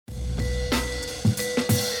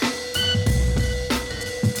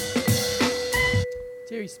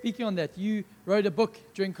speaking on that, you wrote a book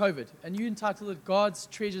during COVID, and you entitled it God's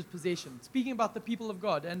Treasured Possession, speaking about the people of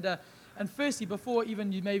God. And firstly, before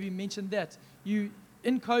even you maybe mentioned that, in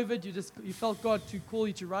COVID, you felt God to call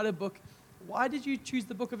you to write a book. Why did you choose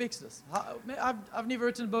the book of Exodus? I've never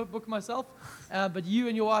written a book myself, but you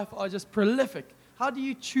and your wife are just prolific. How do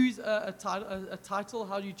you choose a title?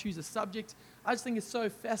 How do you choose a subject? I just think it's so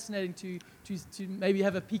fascinating to maybe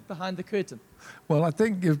have a peek behind the curtain. Well, I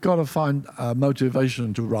think you've got to find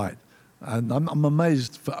motivation to write. And I'm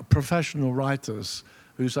amazed for professional writers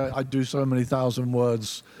who say, I do so many thousand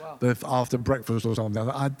words after breakfast or something.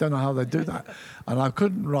 I don't know how they do that. And I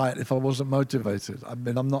couldn't write if I wasn't motivated. I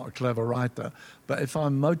mean, I'm not a clever writer, but if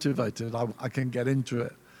I'm motivated, I can get into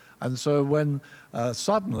it. And so when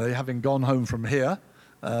suddenly, having gone home from here,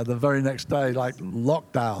 the very next day, like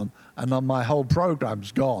lockdown, and my whole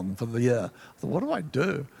program's gone for the year, I thought, what do I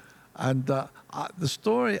do? And the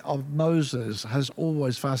story of Moses has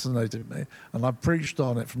always fascinated me, and I've preached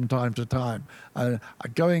on it from time to time.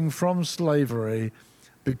 Going from slavery,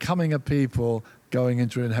 becoming a people, going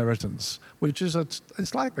into inheritance, which is it's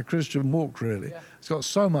like the Christian walk, really. Yeah. It's got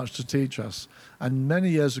so much to teach us. And many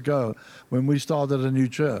years ago, when we started a new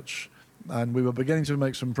church, and we were beginning to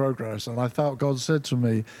make some progress, and I felt God said to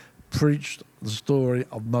me, preach the story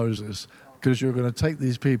of Moses, because you're going to take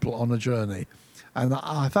these people on a journey. And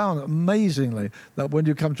I found amazingly that when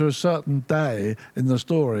you come to a certain day in the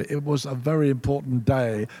story, it was a very important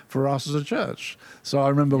day for us as a church. So I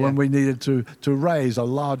remember when we needed to raise a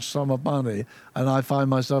large sum of money, and I find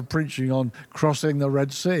myself preaching on crossing the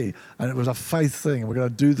Red Sea. And it was a faith thing. We're going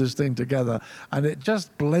to do this thing together. And it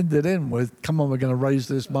just blended in with, come on, we're going to raise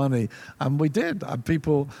this money. And we did. And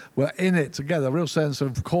people were in it together, a real sense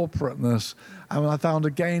of corporateness. And I found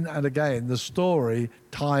again and again the story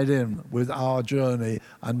tied in with our journey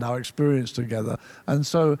and our experience together. And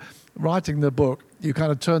so writing the book, you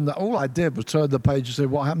kind of all I did was turn the page and say,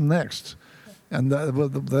 what happened next? And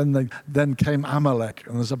then came Amalek,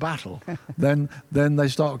 and there's a battle. then they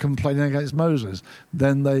start complaining against Moses.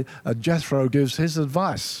 Then Jethro gives his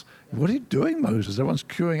advice. What are you doing, Moses? Everyone's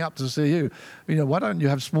queuing up to see you. Why don't you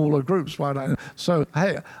have smaller groups? So,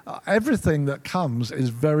 hey, everything that comes is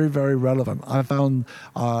very, very relevant. I found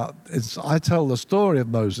I tell the story of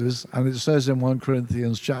Moses, and it says in 1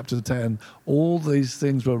 Corinthians chapter 10, all these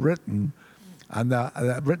things were written, and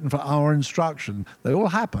they're written for our instruction. They all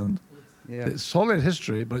happened. Yeah. It's solid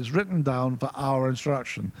history, but it's written down for our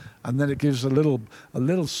instruction. And then it gives a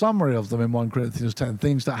little summary of them in 1 Corinthians 10,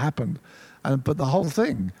 things that happened. But the whole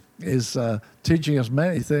thing is teaching us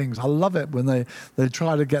many things. I love it when they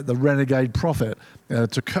try to get the renegade prophet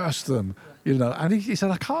to curse them, And he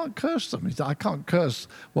said, I can't curse them. He said, I can't curse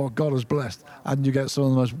what God has blessed. And you get some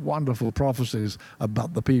of the most wonderful prophecies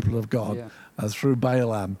about the people of God through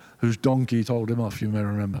Balaam, whose donkey told him off, you may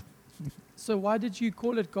remember. So why did you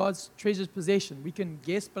call it God's treasured possession? We can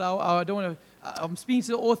guess, but I don't want to. I'm speaking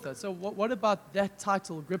to the author. So what about that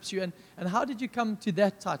title grips you? And how did you come to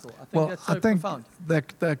that title? I think that's so profound.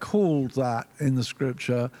 They're called that in the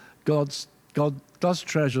Scripture. God does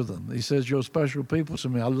treasure them. He says, "You're special people to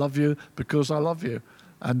me. I love you because I love you,"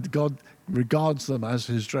 and God regards them as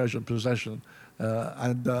His treasured possession.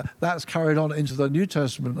 And that's carried on into the New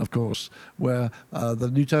Testament, of course, where the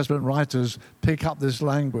New Testament writers pick up this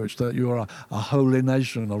language that you are a holy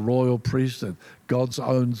nation, a royal priesthood, God's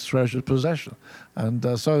own treasured possession.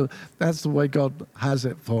 And so that's the way God has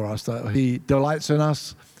it for us, that He delights in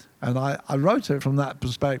us. And I wrote it from that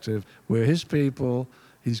perspective. We're His people.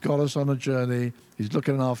 He's got us on a journey. He's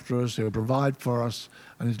looking after us. He'll provide for us.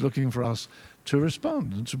 And He's looking for us to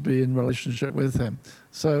respond and to be in relationship with Him.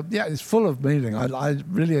 So, yeah, it's full of meaning. I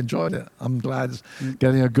really enjoyed it. I'm glad it's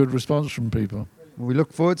getting a good response from people. We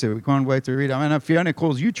look forward to it. We can't wait to read it. I mean, Fiona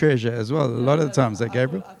calls you Treasure as well a lot of the times,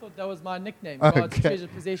 Gabriel? I thought that was my nickname, God's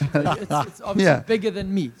Treasured Possession. It's obviously bigger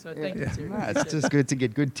than me, so thank you, Terry. It's just good to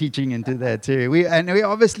get good teaching into that, Terry. We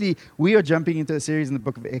are jumping into a series in the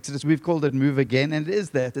book of Exodus. We've called it Move Again, and it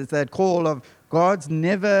is that. It's that call of God's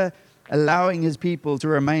never allowing His people to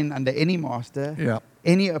remain under any master,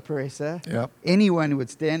 any oppressor, anyone who would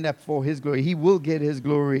stand up for His glory. He will get His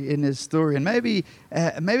glory in His story. And maybe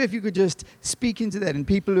if you could just speak into that, and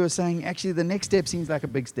people who are saying, actually, the next step seems like a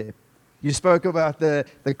big step. You spoke about the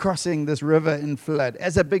crossing this river in flood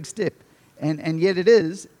as a big step, and yet it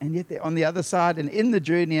is, and yet on the other side and in the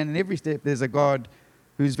journey and in every step, there's a God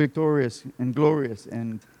who's victorious and glorious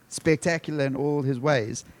and spectacular in all His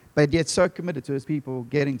ways, but yet so committed to His people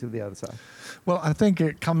getting to the other side. Well, I think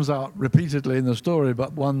it comes out repeatedly in the story,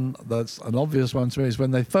 but one that's an obvious one to me is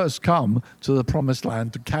when they first come to the promised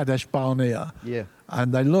land, to Kadesh Barnea. Yeah.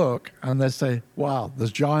 And they look and they say, wow,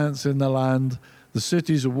 there's giants in the land. The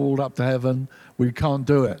cities are walled up to heaven. We can't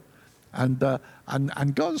do it. And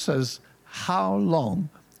God says, how long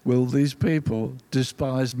will these people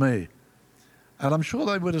despise me? And I'm sure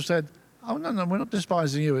they would have said, oh, no, we're not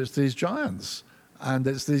despising you. It's these giants and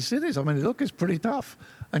it's these cities. I mean, look, it's pretty tough.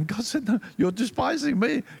 And God said, no, you're despising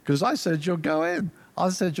me because I said you'll go in. I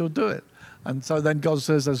said you'll do it. And so then God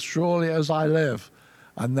says, as surely as I live,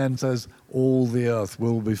 and then says, all the earth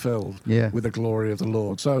will be filled with the glory of the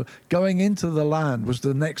Lord. So going into the land was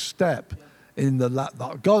the next step. In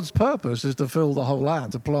God's purpose is to fill the whole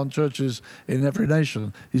land, to plant churches in every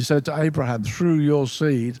nation. He said to Abraham, through your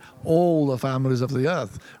seed, all the families of the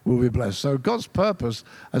earth will be blessed. So God's purpose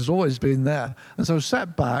has always been there. And so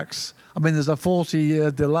setbacks, I mean, there's a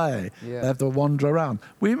 40-year delay. They have to wander around.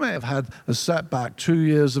 We may have had a setback, 2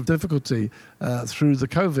 years of difficulty through the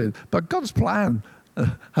COVID, but God's plan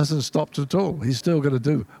hasn't stopped at all. He's still going to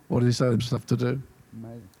do what he set himself to do.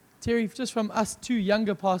 Amazing. Terry, just from us two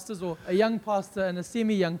younger pastors, or a young pastor and a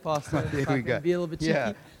semi-young pastor, There we go. be a little bit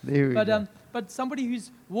cheeky. There we go. But somebody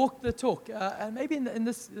who's walked the talk, and maybe in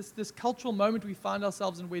this cultural moment we find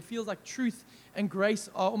ourselves in, where it feels like truth and grace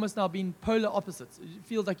are almost now being polar opposites. It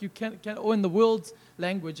feels like you can't, or in the world's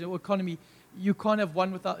language or economy, you can't have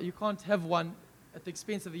one at the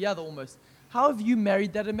expense of the other almost. How have you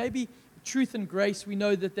married that? And maybe truth and grace, we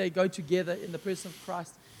know that they go together in the person of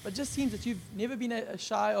Christ. But it just seems that you've never been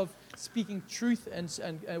shy of speaking truth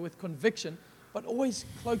and with conviction, but always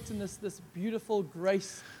cloaked in this beautiful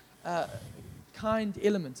grace, kind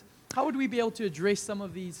element. How would we be able to address some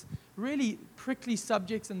of these really prickly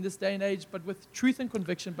subjects in this day and age, but with truth and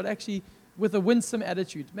conviction, but actually with a winsome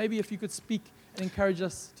attitude? Maybe if you could speak and encourage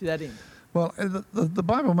us to that end. Well, the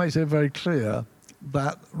Bible makes it very clear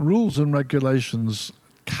that rules and regulations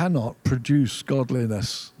cannot produce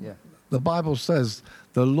godliness. Yeah. The Bible says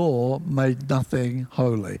the law made nothing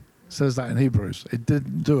holy. It says that in Hebrews. It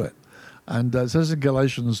didn't do it. And it says in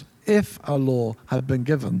Galatians, if a law had been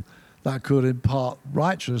given that could impart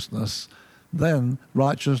righteousness, then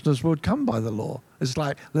righteousness would come by the law. It's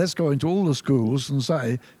like, let's go into all the schools and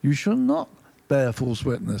say, you shall not bear false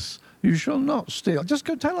witness. You shall not steal. Just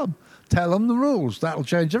go tell them. Tell them the rules. That'll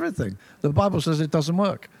change everything. The Bible says it doesn't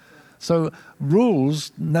work. So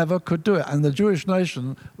rules never could do it. And the Jewish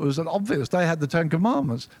nation was obvious. They had the Ten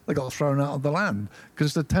Commandments. They got thrown out of the land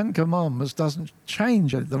because the Ten Commandments doesn't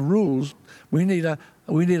change it. The rules, we need a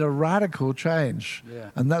radical change. Yeah.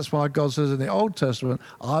 And that's why God says in the Old Testament,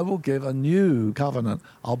 I will give a new covenant.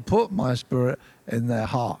 I'll put my spirit in their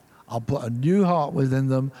heart. I'll put a new heart within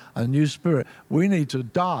them, a new spirit. We need to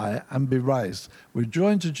die and be raised. We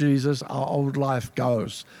join to Jesus, our old life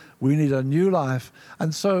goes. We need a new life.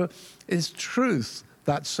 And so it's truth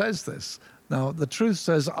that says this. Now, the truth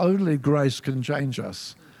says only grace can change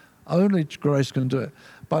us. Only grace can do it.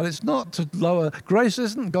 But it's not to lower. Grace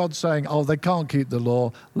isn't God saying, oh, they can't keep the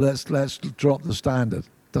law. Let's drop the standard.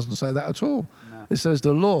 It doesn't say that at all. No. It says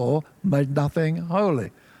the law made nothing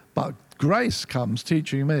holy. But grace comes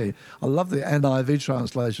teaching me. I love the NIV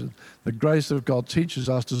translation. The grace of God teaches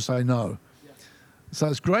us to say no. Yeah. So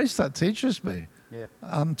it's grace that teaches me. Yeah.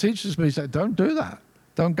 Teaches me, say, don't do that.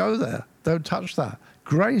 Don't go there. Don't touch that.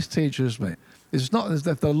 Grace teaches me. It's not as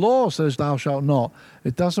if the law says thou shalt not.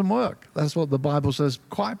 It doesn't work. That's what the Bible says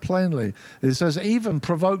quite plainly. It says even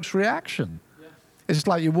provokes reaction. Yeah. It's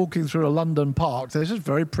like you're walking through a London park. This is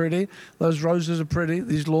very pretty. Those roses are pretty.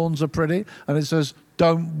 These lawns are pretty. And it says,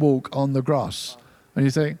 don't walk on the grass. And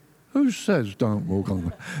you think, who says don't walk on the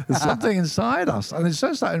grass? There's something inside us. And it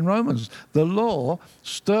says that in Romans. The law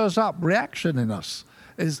stirs up reaction in us.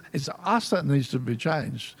 It's us that needs to be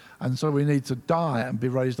changed. And so we need to die and be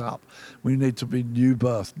raised up. We need to be new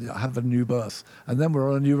birth, have a new birth. And then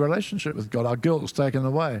we're on a new relationship with God. Our guilt is taken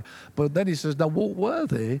away. But then he says, now walk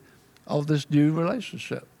worthy of this new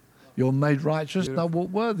relationship. You're made righteous, now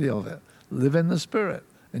walk worthy of it. Live in the Spirit.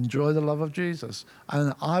 Enjoy the love of Jesus.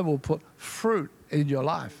 And I will put fruit in your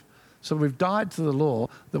life. So we've died to the law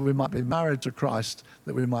that we might be married to Christ,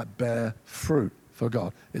 that we might bear fruit for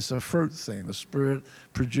God. It's a fruit thing. The Spirit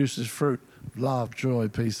produces fruit, love, joy,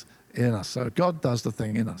 peace in us. So God does the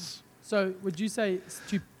thing in us. So would you say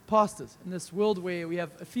to pastors in this world where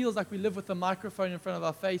it feels like we live with a microphone in front of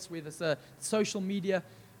our face, where there's social media,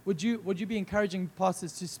 would you be encouraging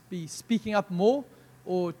pastors to be speaking up more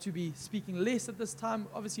or to be speaking less at this time?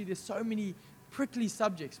 Obviously, there's so many prickly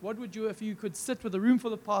subjects. What would you, if you could sit with a room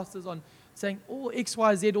full of pastors on saying all X,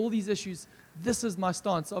 Y, Z, all these issues, this is my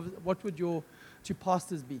stance, what would your two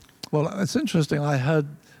pastors be? Well, it's interesting. I heard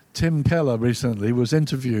Tim Keller recently was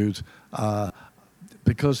interviewed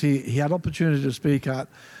because he had opportunity to speak at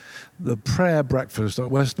the prayer breakfast at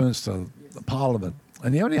Westminster, the Parliament,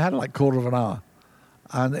 and he only had like a quarter of an hour.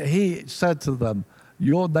 And he said to them,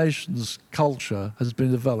 your nation's culture has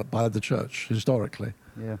been developed by the church historically.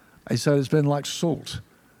 Yeah. He said it's been like salt.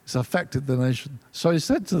 It's affected the nation. So he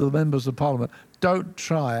said to the members of parliament, don't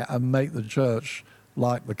try and make the church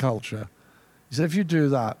like the culture. He said, if you do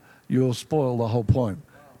that, you'll spoil the whole point.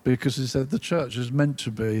 Because he said the church is meant to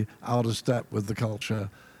be out of step with the culture.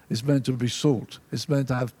 It's meant to be salt. It's meant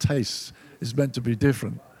to have taste. It's meant to be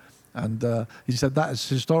different. And he said that is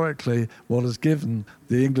historically what has given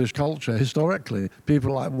the English culture, historically.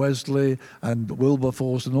 People like Wesley and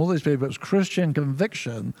Wilberforce and all these people, it was Christian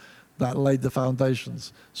conviction that laid the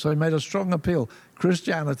foundations. So he made a strong appeal.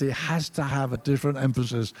 Christianity has to have a different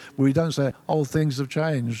emphasis. We don't say, oh, things have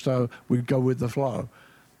changed, so we go with the flow.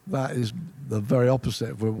 That is the very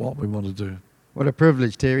opposite of what we want to do. What a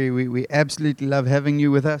privilege, Terry. We absolutely love having you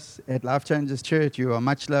with us at Life Changers Church. You are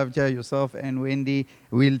much loved, Joe, yourself and Wendy.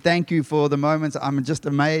 We'll thank you for the moments. I'm just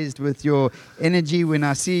amazed with your energy. When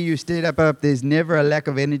I see you stand up, there's never a lack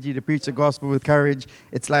of energy to preach the gospel with courage.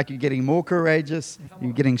 It's like you're getting more courageous.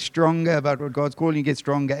 You're getting stronger about what God's calling you, get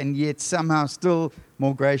stronger, and yet somehow still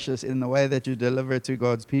more gracious in the way that you deliver to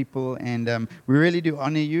God's people. And we really do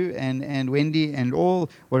honor you and Wendy, and all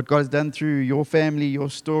what God has done through your family, your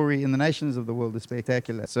story in the nations of the world is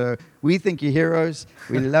spectacular. So we think you're heroes.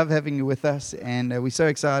 We love having you with us, and we're so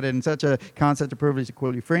excited and such a privilege to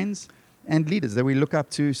call you friends and leaders that we look up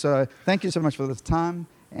to. So thank you so much for this time.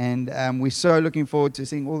 And we're so looking forward to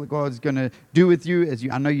seeing all that God's going to do with you as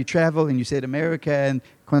I know you travel and you said America, and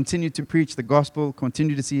continue to preach the gospel,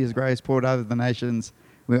 continue to see His grace poured out of the nations.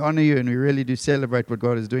 We honor you, and we really do celebrate what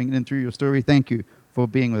God is doing in and through your story. Thank you for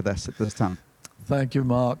being with us at this time. Thank you,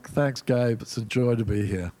 Mark. Thanks, Gabe. It's a joy to be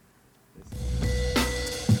here.